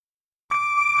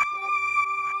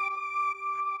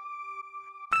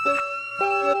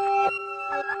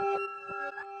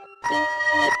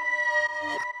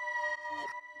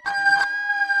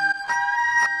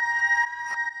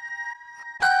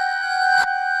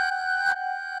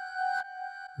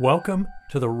Welcome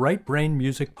to the Right Brain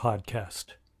Music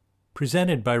Podcast,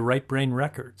 presented by Right Brain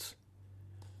Records.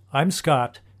 I'm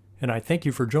Scott, and I thank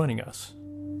you for joining us.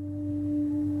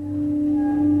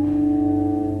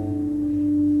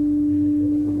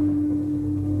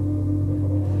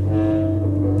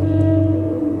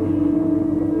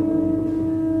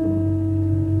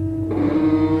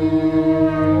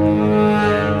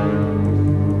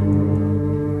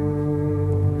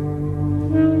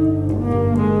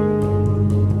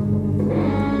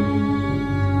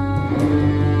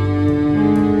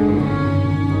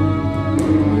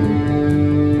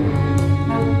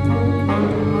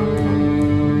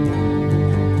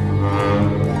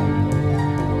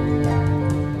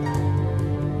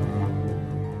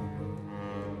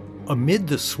 Amid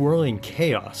the swirling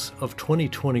chaos of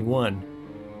 2021,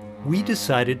 we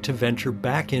decided to venture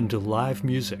back into live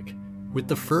music with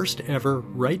the first ever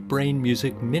Right Brain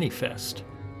Music Minifest.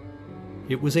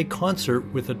 It was a concert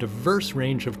with a diverse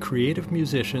range of creative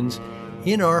musicians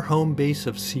in our home base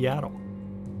of Seattle.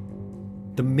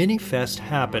 The Minifest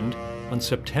happened on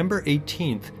September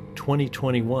 18th,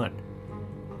 2021,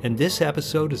 and this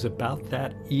episode is about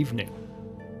that evening.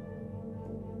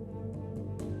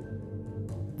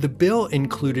 The bill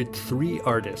included 3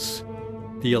 artists: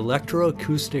 the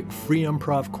electroacoustic free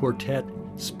improv quartet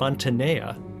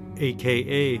Spontanea,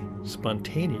 aka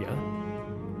Spontanea,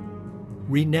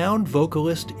 renowned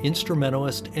vocalist,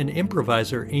 instrumentalist, and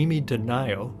improviser Amy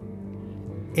DeNio,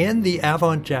 and the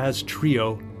avant-jazz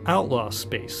trio Outlaw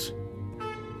Space.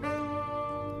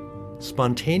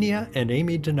 Spontanea and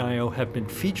Amy DeNio have been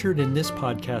featured in this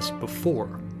podcast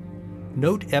before.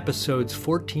 Note episodes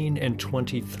 14 and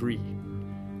 23.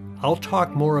 I'll talk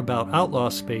more about Outlaw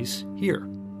Space here.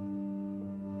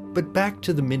 But back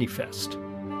to the Minifest.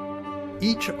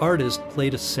 Each artist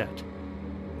played a set,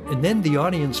 and then the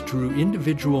audience drew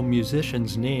individual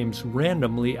musicians' names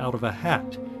randomly out of a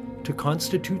hat to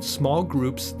constitute small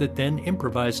groups that then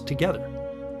improvised together.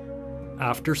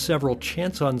 After several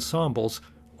chance ensembles,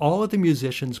 all of the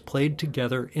musicians played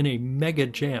together in a mega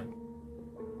jam.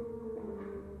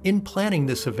 In planning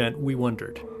this event, we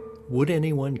wondered, would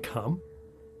anyone come?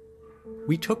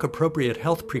 We took appropriate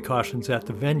health precautions at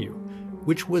the venue,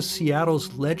 which was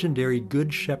Seattle's legendary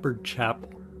Good Shepherd Chapel.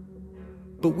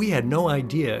 But we had no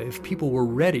idea if people were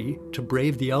ready to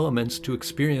brave the elements to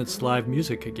experience live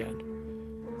music again.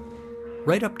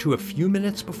 Right up to a few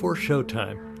minutes before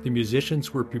showtime, the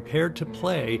musicians were prepared to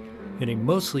play in a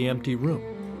mostly empty room.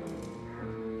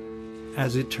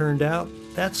 As it turned out,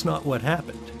 that's not what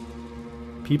happened.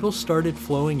 People started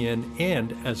flowing in,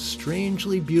 and as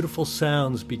strangely beautiful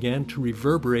sounds began to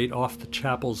reverberate off the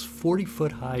chapel's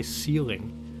 40-foot-high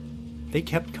ceiling, they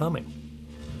kept coming.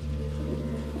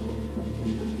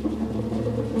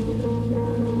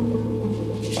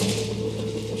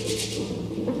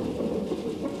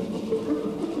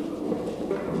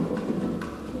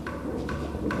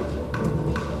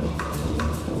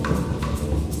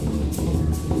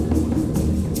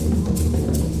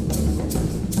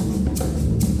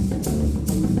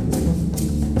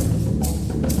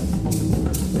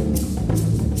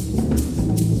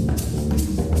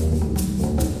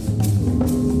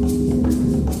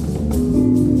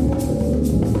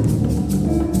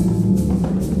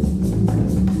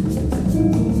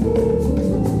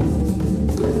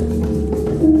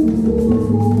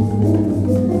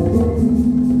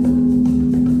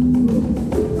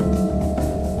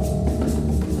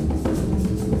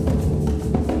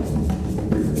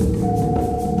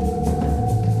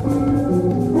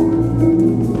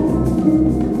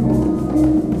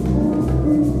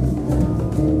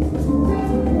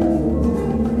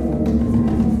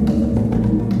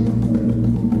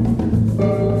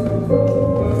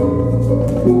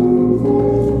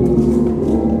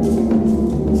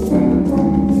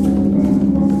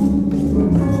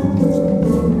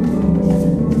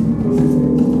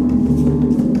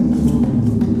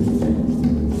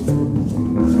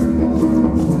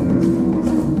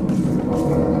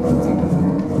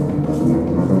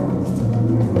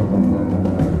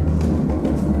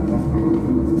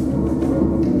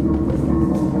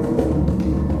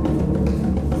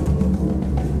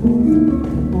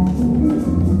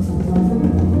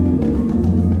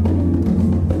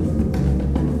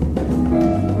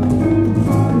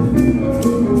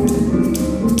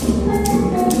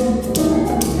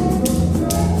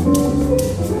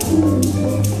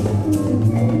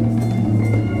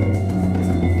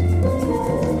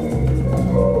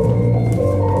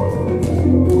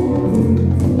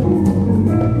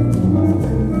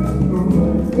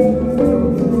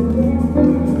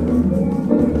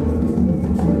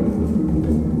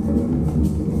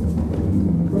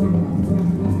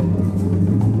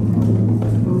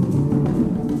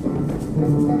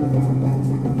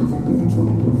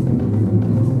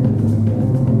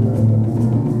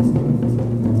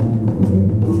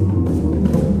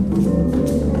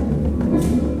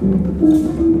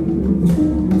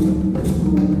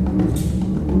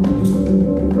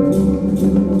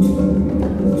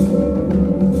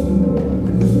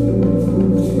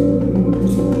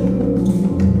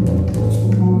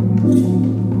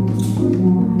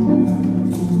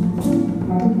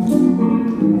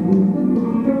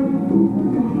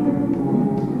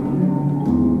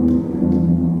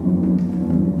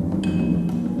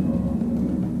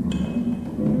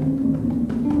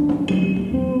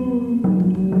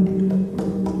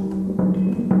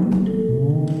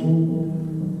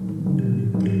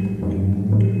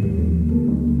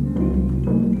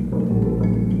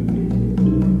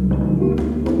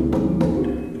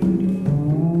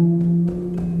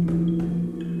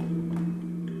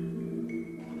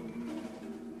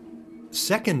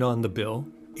 Second on the bill,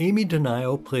 Amy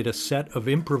DeNio played a set of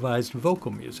improvised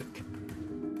vocal music.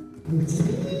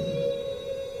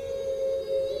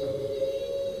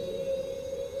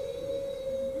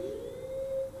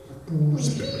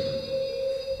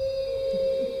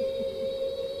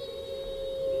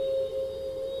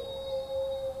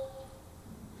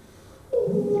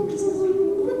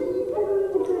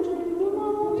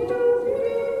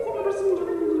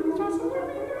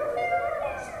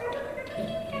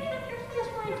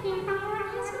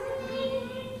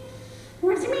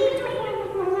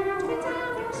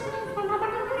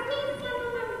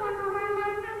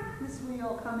 This we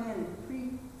all come in,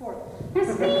 3, 4.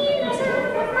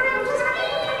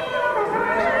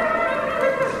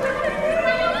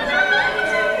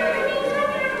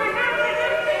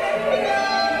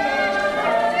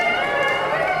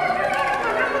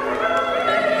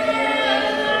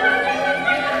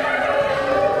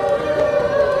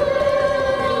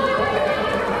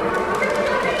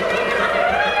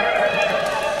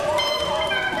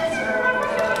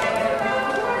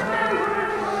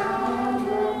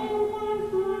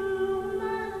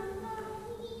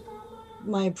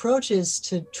 My approach is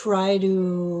to try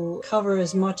to cover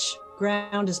as much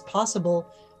ground as possible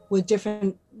with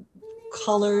different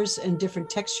colors and different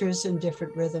textures and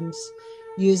different rhythms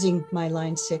using my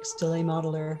Line 6 delay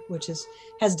modeler, which has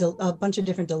a bunch of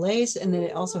different delays, and then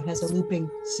it also has a looping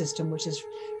system, which is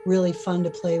really fun to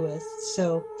play with.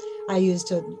 So I used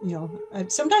to,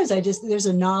 sometimes there's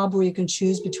a knob where you can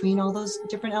choose between all those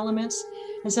different elements.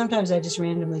 And sometimes I just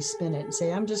randomly spin it and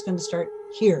say, I'm just going to start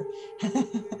here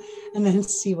and then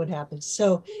see what happens.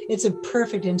 So it's a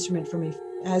perfect instrument for me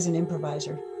as an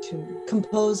improviser to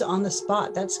compose on the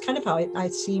spot. That's kind of how I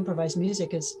see improvised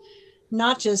music, is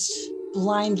not just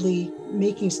blindly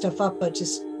making stuff up, but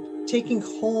just taking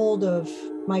hold of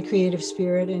my creative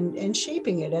spirit and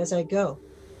shaping it as I go.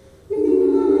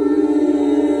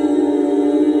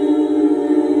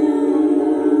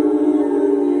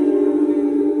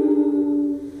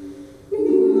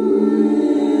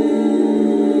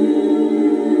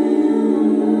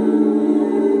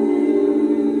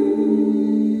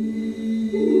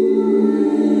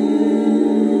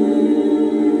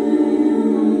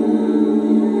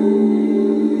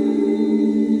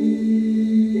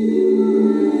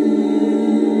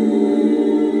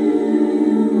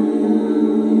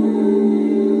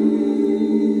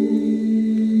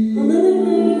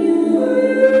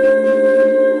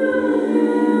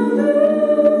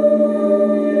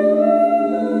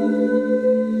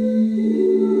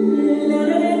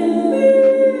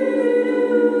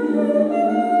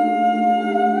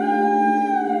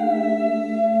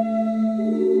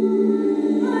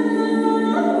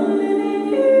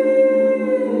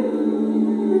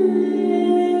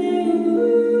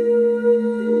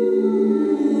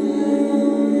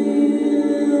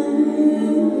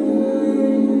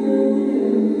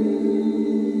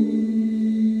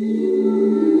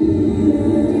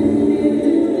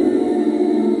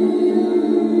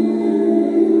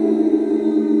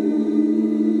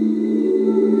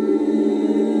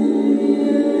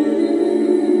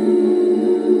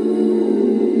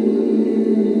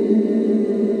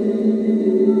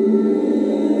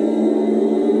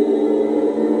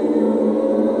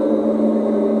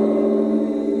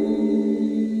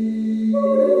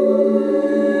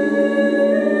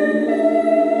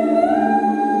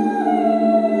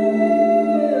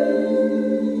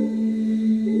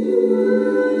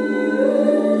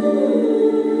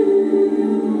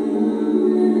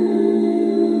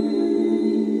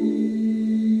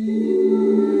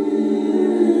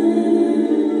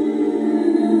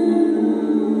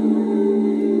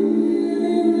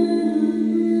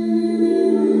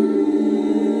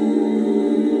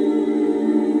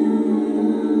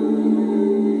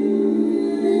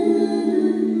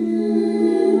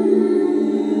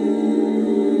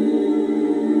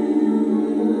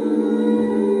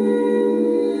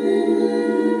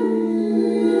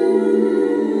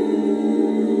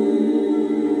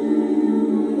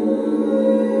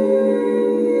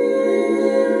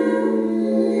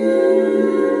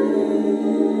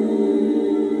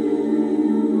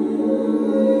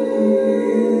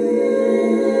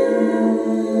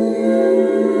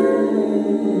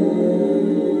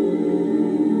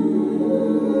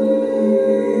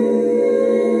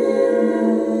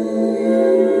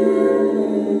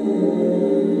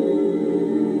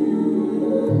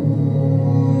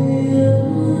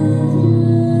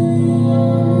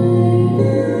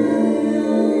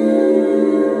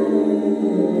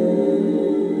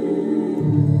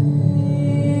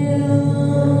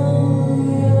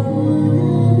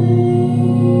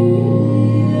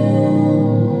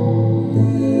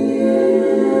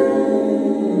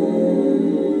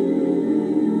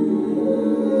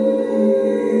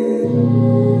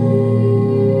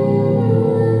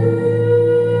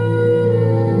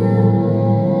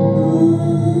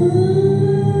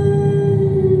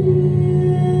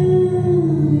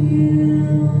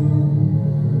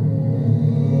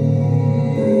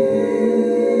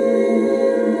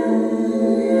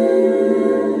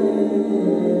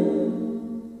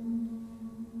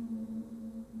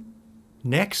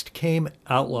 Next came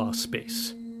Outlaw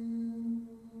Space.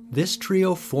 This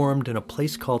trio formed in a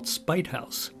place called Spite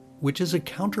House, which is a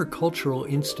countercultural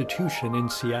institution in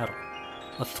Seattle,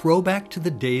 a throwback to the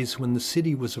days when the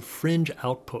city was a fringe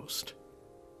outpost.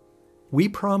 We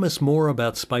promise more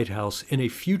about Spite House in a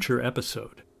future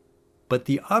episode, but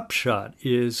the upshot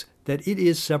is that it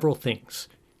is several things: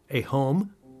 a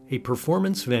home, a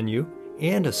performance venue,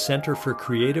 and a center for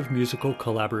creative musical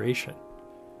collaboration.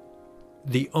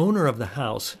 The owner of the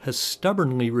house has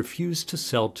stubbornly refused to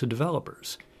sell to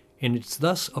developers, and it's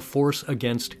thus a force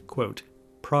against, quote,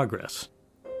 progress.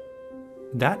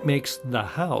 That makes the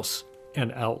house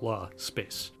an outlaw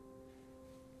space.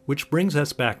 Which brings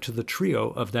us back to the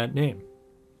trio of that name.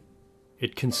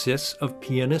 It consists of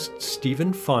pianist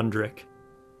Stephen Fondrick,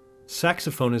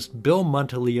 saxophonist Bill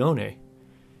Monteleone,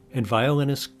 and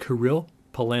violinist Kirill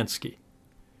Polansky.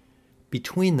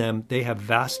 Between them, they have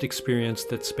vast experience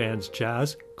that spans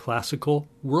jazz, classical,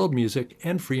 world music,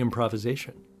 and free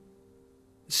improvisation.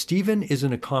 Stephen is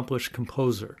an accomplished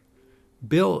composer.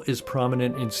 Bill is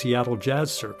prominent in Seattle jazz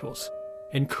circles,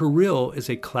 and Kirill is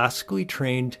a classically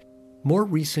trained, more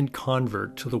recent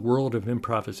convert to the world of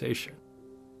improvisation.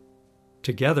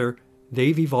 Together,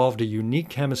 they've evolved a unique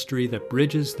chemistry that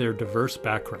bridges their diverse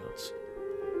backgrounds.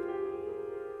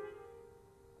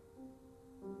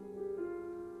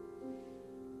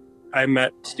 I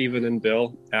met Stephen and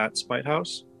Bill at Spite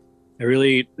House. I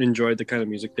really enjoyed the kind of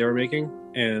music they were making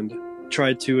and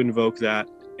tried to invoke that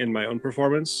in my own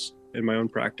performance, in my own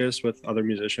practice with other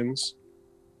musicians.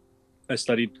 I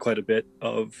studied quite a bit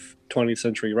of 20th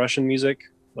century Russian music,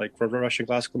 like Russian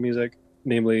classical music,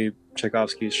 namely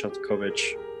Tchaikovsky,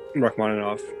 Shostakovich,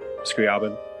 Rachmaninoff,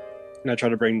 Scriabin. And I try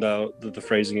to bring the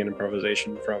phrasing and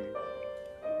improvisation from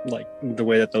like the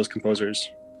way that those composers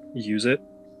use it.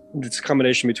 It's a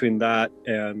combination between that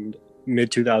and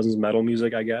mid-2000s metal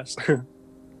music, I guess.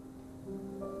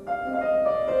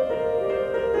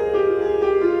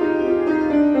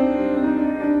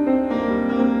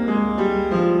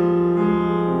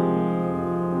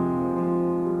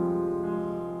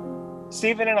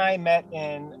 Stephen and I met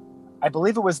in, I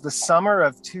believe it was the summer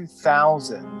of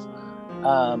 2000,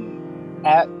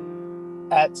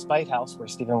 at Spite House, where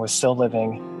Stephen was still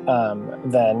living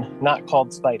then, not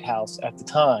called Spite House at the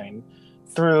time,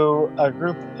 through a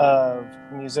group of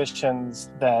musicians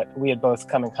that we had both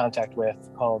come in contact with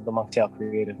called the Moncton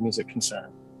Creative Music Concern.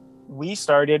 We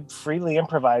started freely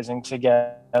improvising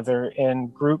together in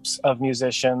groups of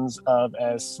musicians of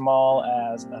as small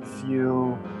as a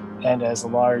few and as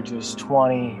large as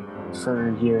 20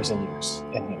 for years and years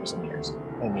and years and years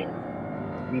and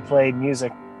years. We played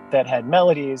music that had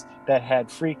melodies, that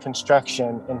had free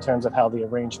construction in terms of how the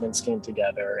arrangements came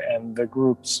together, and the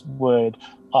groups would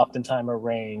oftentimes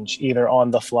arrange either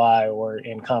on the fly or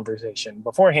in conversation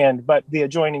beforehand, but the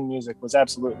adjoining music was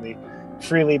absolutely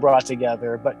freely brought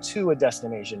together, but to a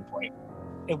destination point.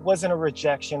 It wasn't a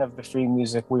rejection of the free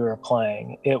music we were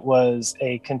playing. It was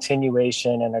a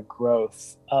continuation and a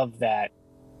growth of that.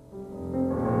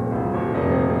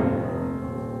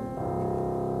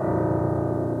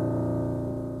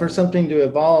 For something to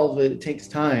evolve, it takes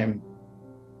time.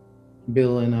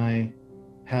 Bill and I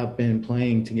have been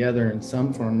playing together in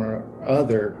some form or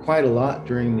other quite a lot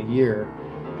during the year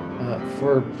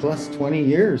for plus 20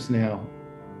 years now.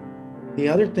 The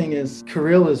other thing is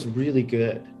Kirill is really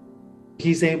good.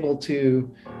 He's able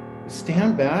to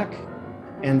stand back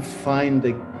and find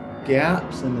the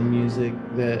gaps in the music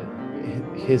that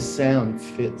his sound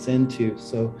fits into.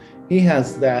 So he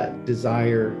has that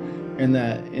desire and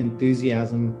that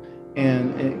enthusiasm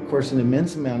and of course an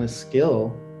immense amount of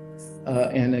skill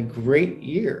and a great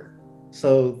ear.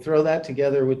 So throw that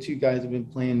together with two guys who've been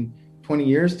playing 20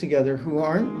 years together who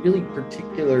aren't really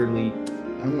particularly,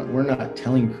 we're not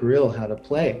telling Kirill how to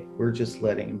play, we're just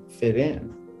letting him fit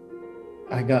in.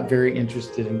 I got very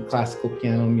interested in classical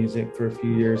piano music for a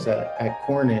few years at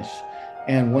Cornish,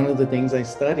 and one of the things I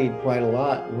studied quite a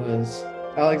lot was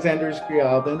Alexander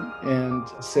Scriabin and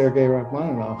Sergei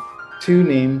Rachmaninoff, two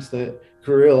names that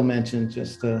Kirill mentioned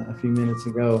just a few minutes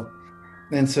ago.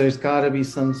 And so there's got to be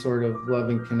some sort of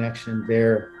loving connection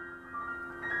there.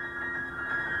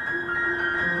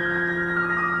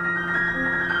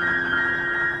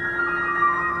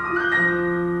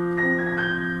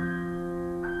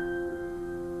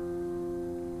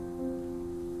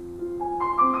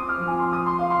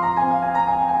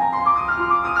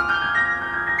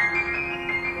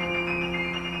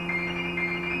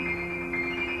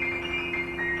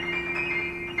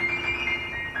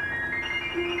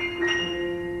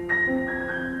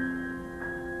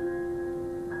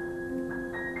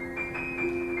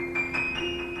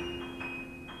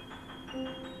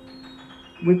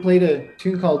 We played a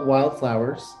tune called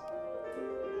Wildflowers.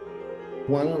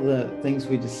 One of the things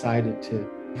we decided to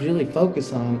really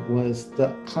focus on was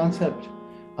the concept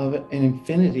of an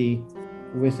infinity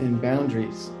within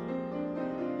boundaries.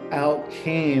 Out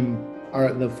came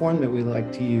the form that we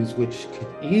like to use, which could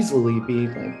easily be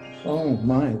like, oh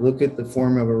my, look at the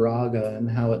form of a raga and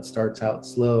how it starts out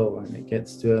slow and it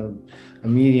gets to a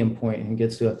medium point and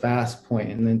gets to a fast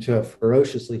point and then to a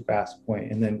ferociously fast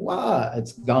point and then wow,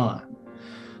 it's gone.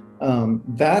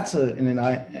 That's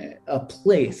a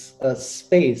place, a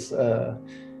space, a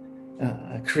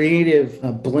creative,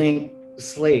 a blank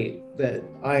slate that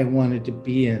I wanted to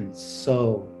be in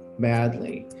so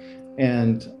badly.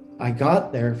 And I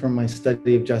got there from my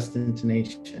study of just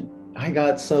intonation. I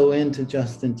got so into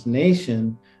just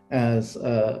intonation as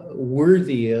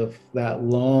worthy of that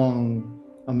long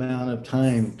amount of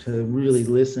time to really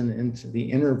listen into the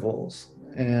intervals.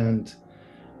 And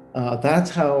that's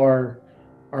how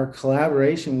our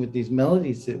collaboration with these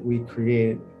melodies that we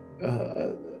created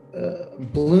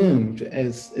bloomed.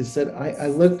 As that I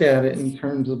looked at it in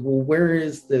terms of, well, where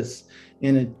is this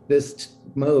in this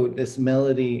mode, this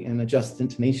melody in a just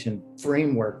intonation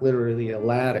framework, literally a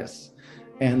lattice,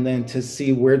 and then to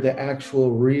see where the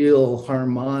actual real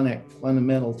harmonic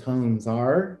fundamental tones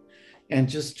are, and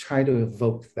just try to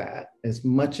evoke that as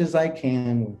much as I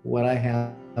can with what I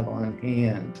have on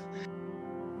hand.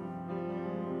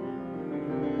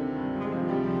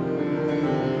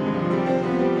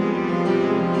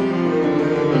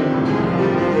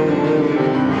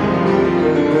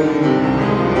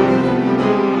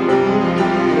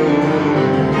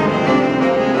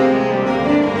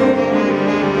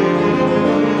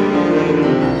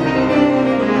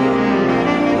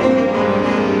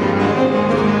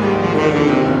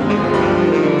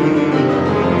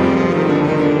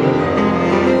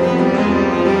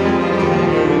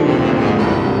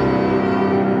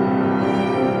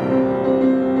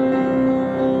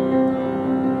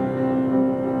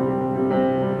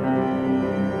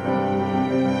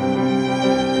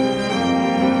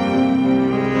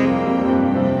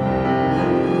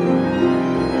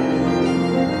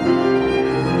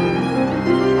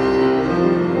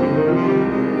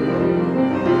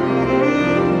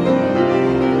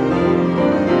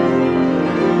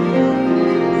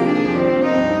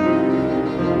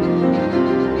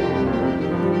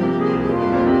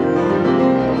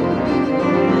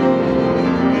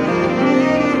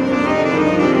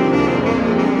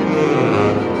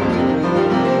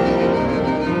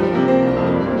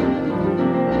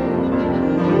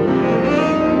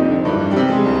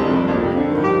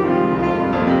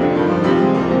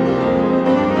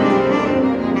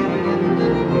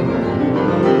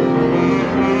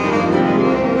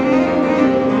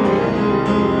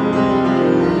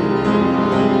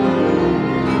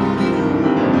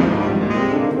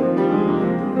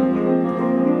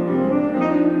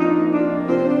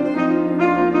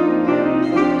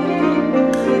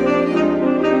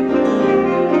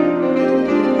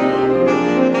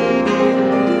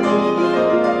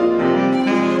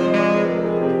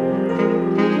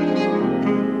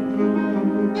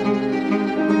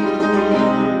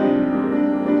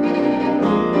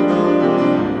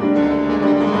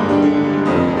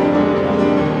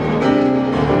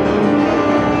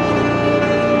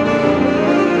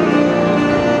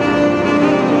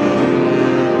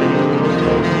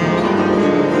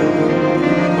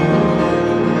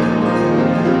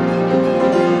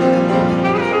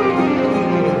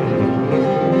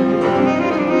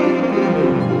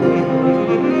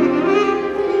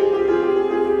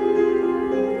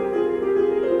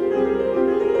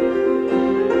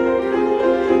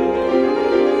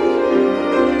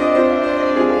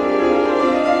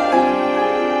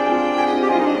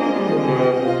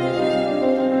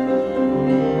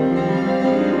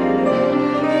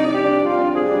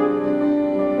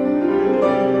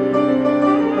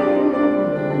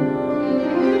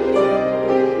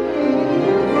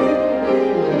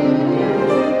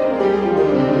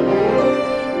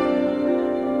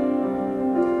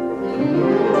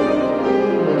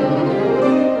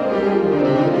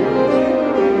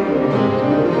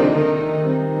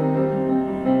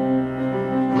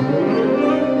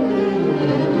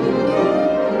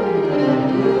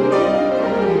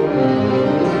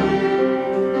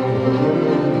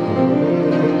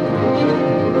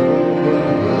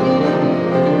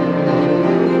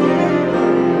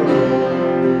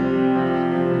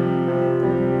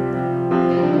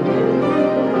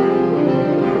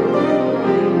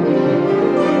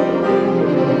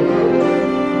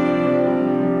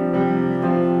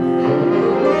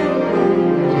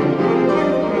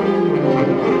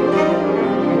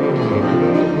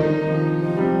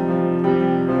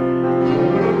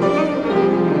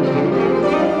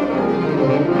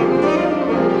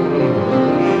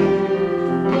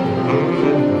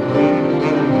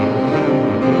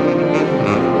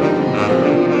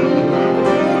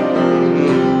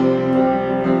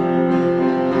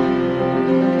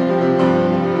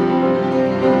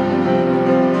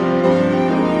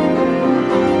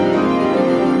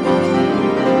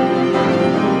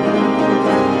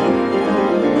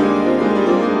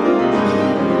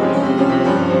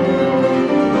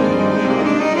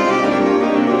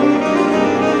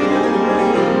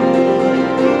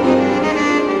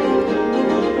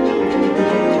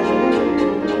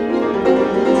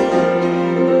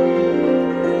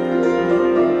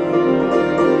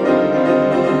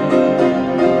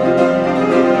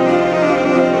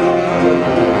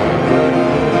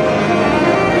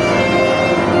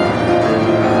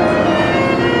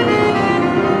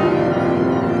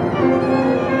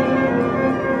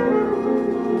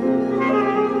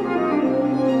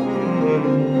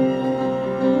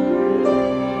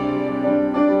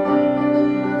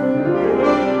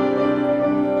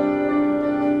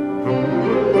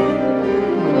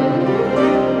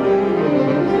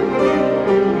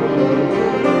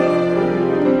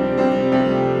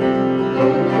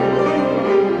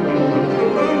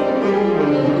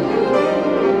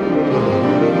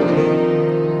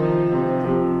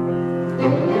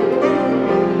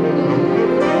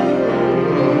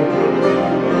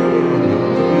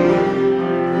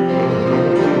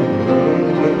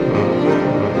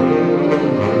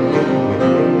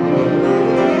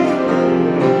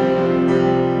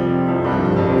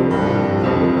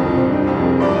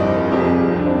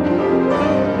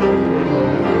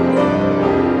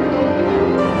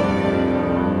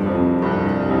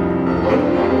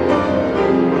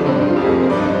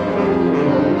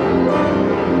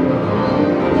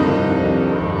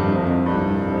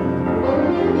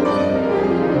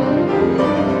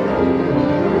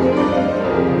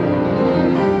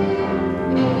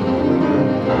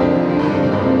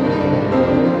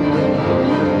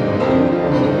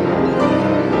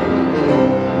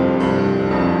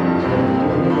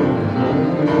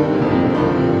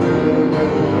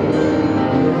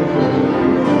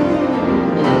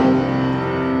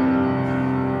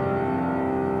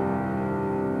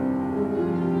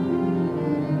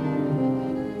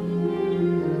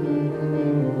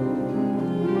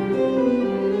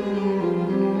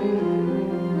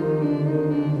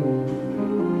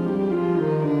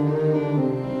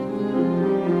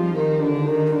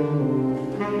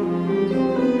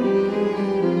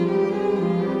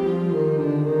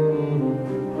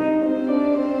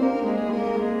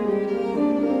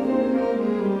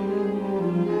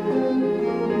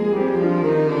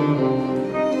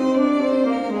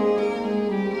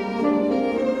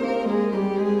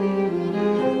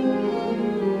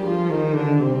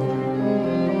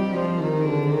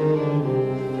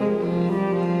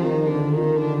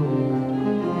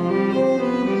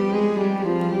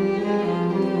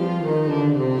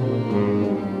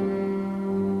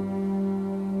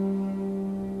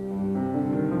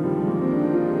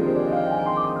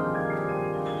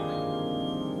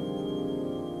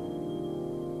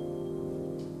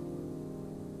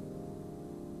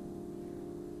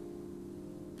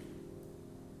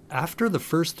 After the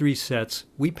first 3 sets,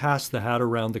 we passed the hat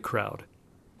around the crowd.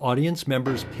 Audience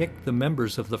members picked the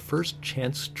members of the first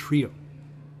chance trio.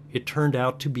 It turned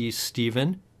out to be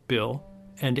Stephen, Bill,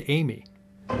 and Amy.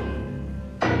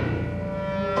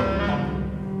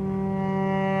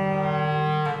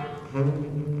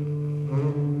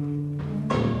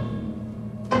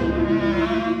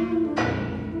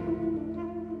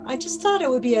 I just thought it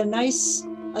would be a nice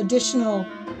additional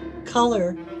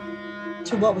color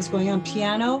to what was going on.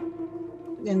 Piano,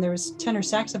 and there was tenor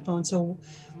saxophone. So,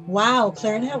 wow,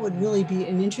 clarinet would really be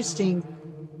an interesting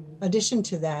addition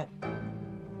to that.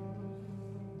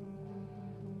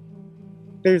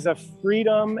 There's a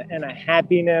freedom and a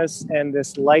happiness and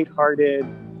this lighthearted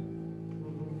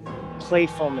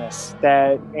playfulness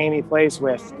that Amy plays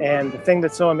with. And the thing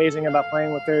that's so amazing about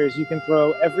playing with her is you can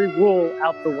throw every rule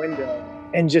out the window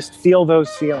and just feel those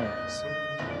feelings.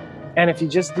 And if you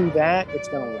just do that, it's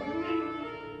going to work.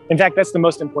 In fact, that's the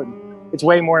most important. It's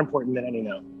way more important than any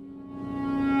note.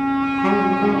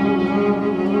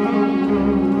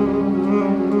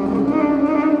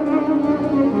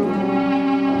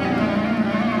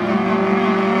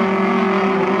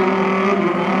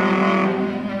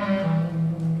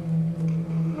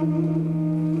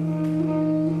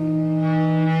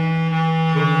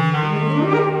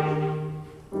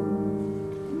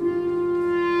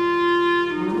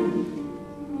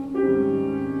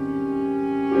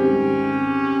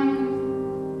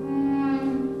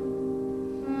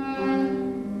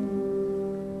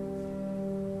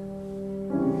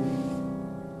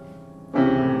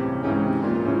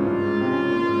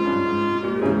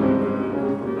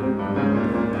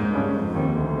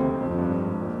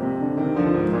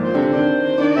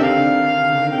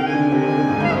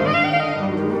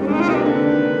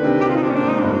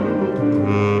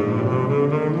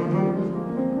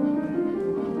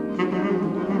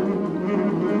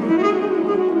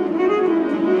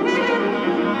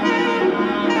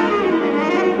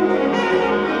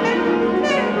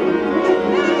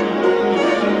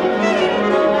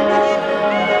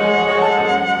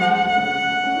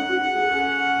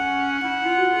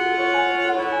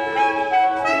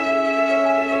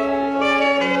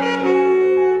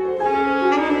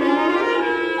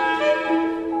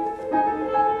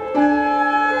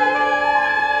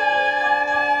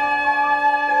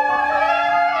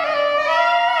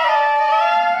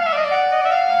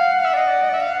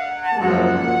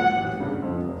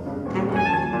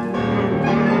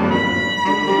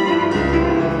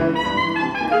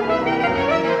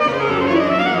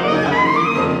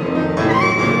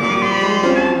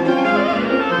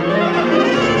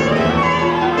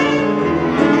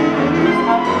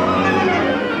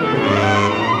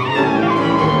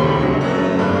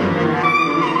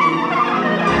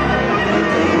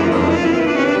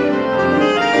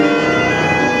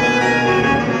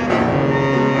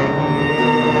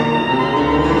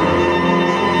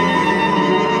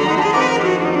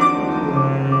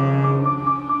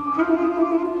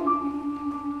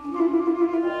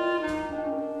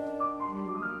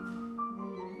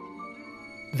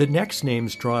 The next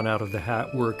names drawn out of the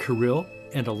hat were Kirill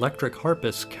and electric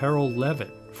harpist Carol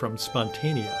Levitt from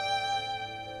Spontanea.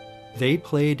 They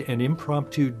played an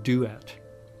impromptu duet.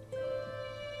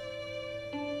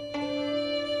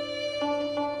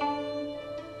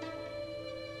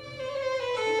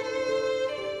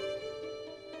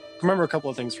 I remember a couple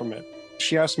of things from it.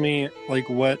 She asked me like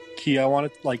what key I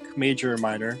wanted, like major or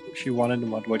minor. She wanted to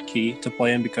know what key to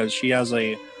play in because she has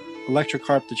a electric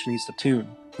harp that she needs to tune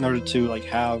in order to like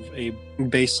have a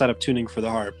base set of tuning for the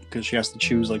harp, because she has to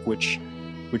choose like which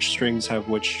strings have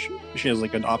which. She has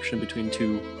like an option between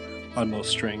two utmost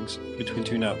strings, between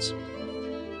two notes.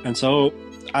 And so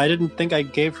I didn't think I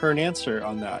gave her an answer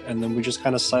on that, and then we just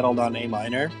kind of settled on A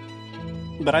minor.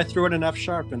 But I threw in an F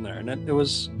sharp in there, and it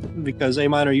was because A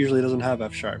minor usually doesn't have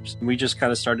F sharps. We just kind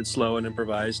of started slow and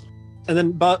improvised. And then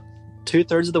about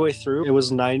 2/3 of the way through, it was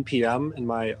 9 p.m. and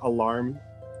my alarm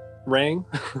rang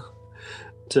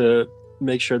to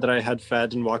make sure that I had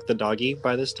fed and walked the doggy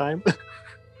by this time,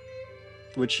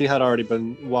 which she had already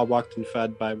been walked and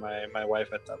fed by my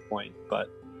wife at that point. But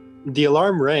the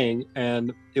alarm rang,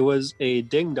 and it was a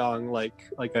ding-dong,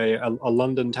 like a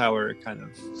London Tower kind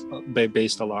of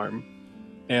based alarm.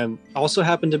 And also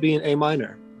happened to be in A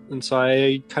minor. And so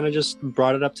I kind of just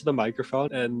brought it up to the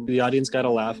microphone, and the audience got a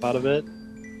laugh out of it.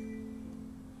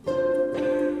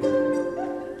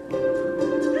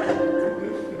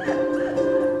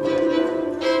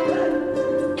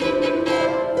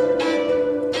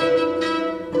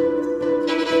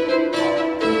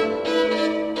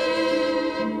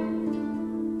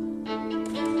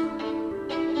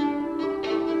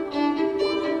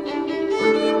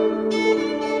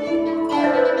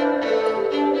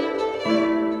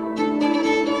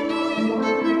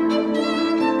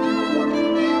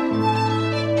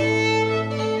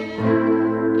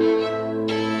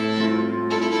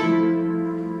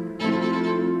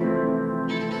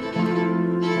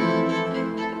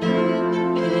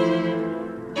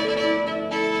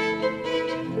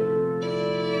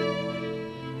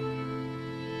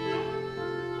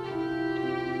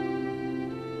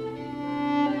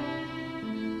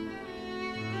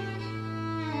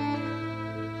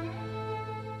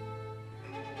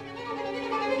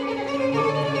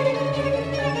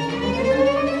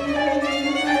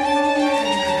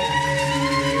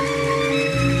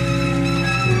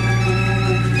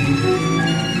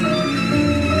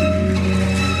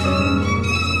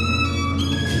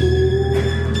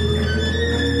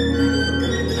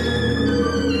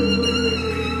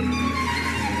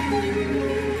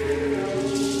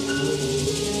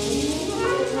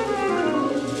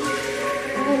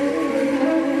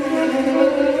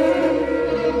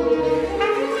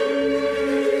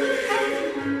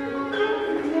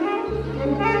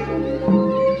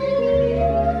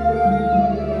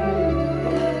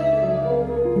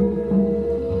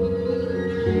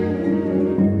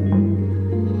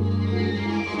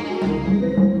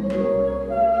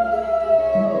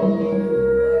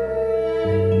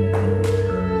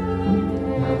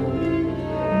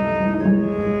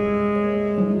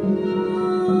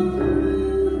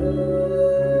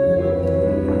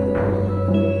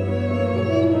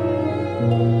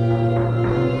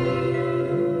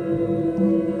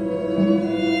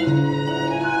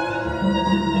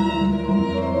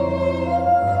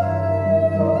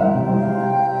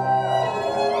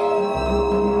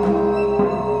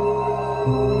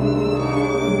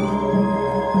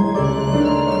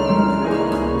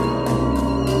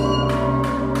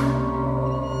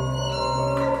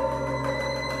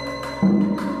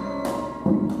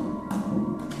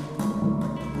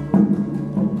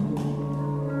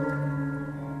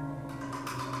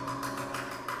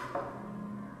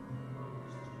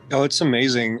 Oh, it's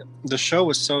amazing. The show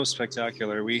was so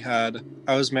spectacular.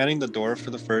 I was manning the door for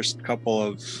the first couple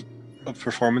of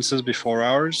performances before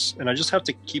ours, and I just have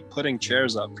to keep putting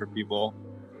chairs up for people.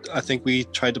 I think we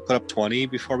tried to put up 20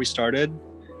 before we started.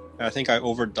 And I think I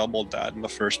over doubled that in the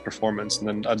first performance, and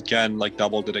then again, like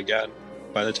doubled it again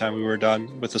by the time we were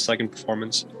done with the second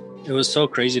performance. It was so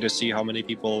crazy to see how many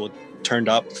people turned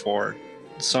up for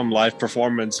some live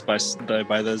performance by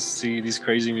these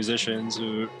crazy musicians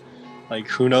who, like,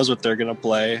 who knows what they're gonna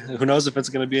play? Who knows if it's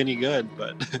gonna be any good?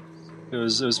 But it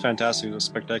was fantastic. It was a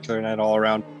spectacular night all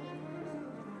around.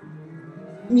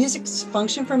 Music's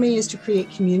function for me is to create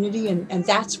community, and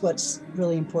that's what's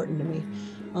really important to me.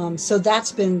 So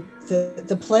that's been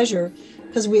the pleasure,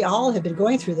 because we all have been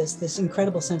going through this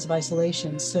incredible sense of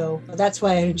isolation. So that's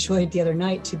why I enjoyed the other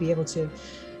night to be able to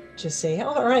just say,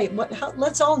 all right,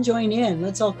 let's all join in.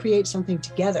 Let's all create something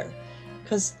together,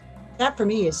 because that for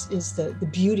me is the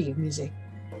beauty of music,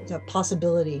 the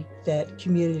possibility that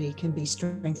community can be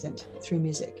strengthened through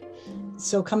music.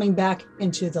 So coming back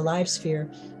into the live sphere,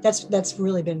 that's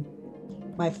really been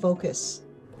my focus.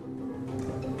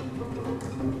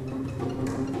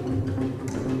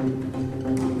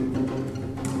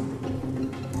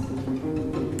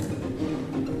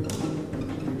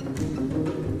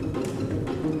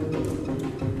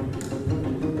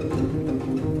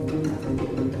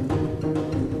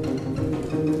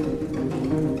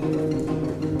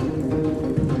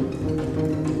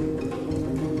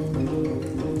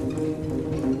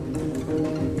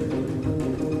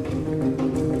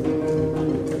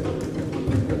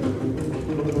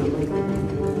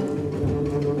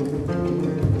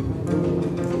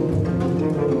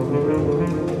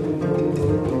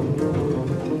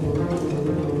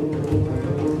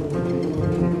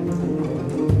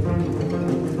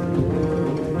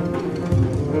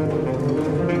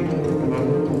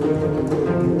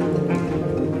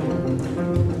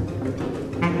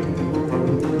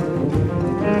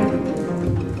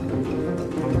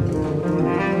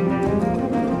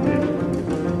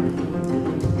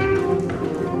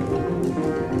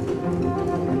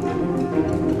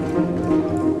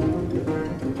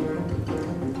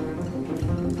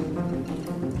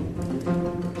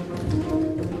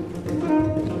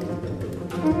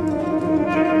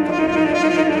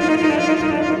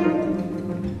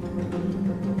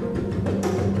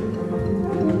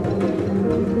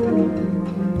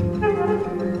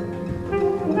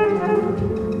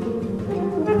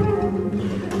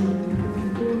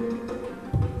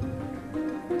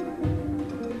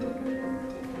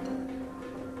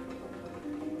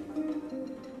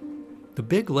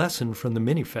 The big lesson from the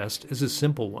Minifest is a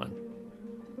simple one.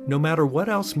 No matter what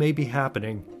else may be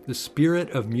happening, the spirit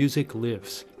of music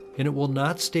lives, and it will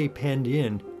not stay penned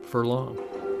in for long.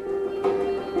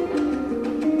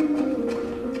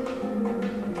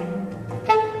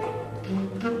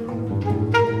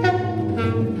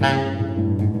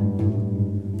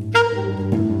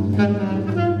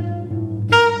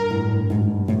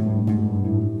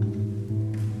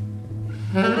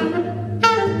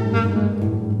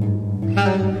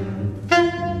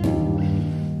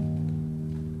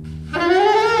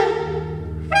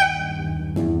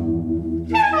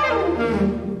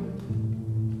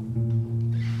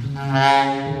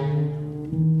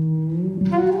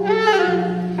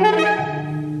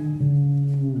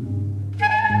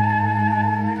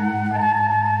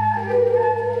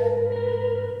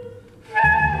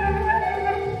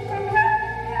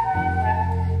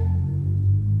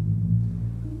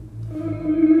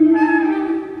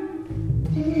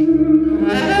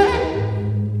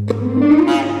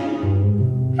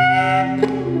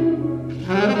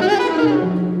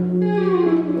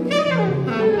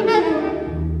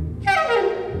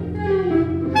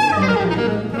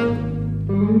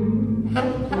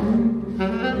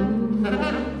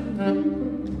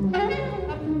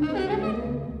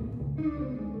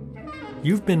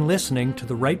 You've been listening to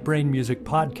the Right Brain Music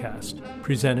Podcast,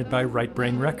 presented by Right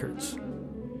Brain Records.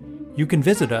 You can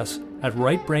visit us at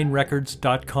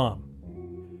rightbrainrecords.com.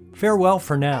 Farewell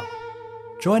for now.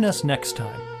 Join us next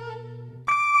time.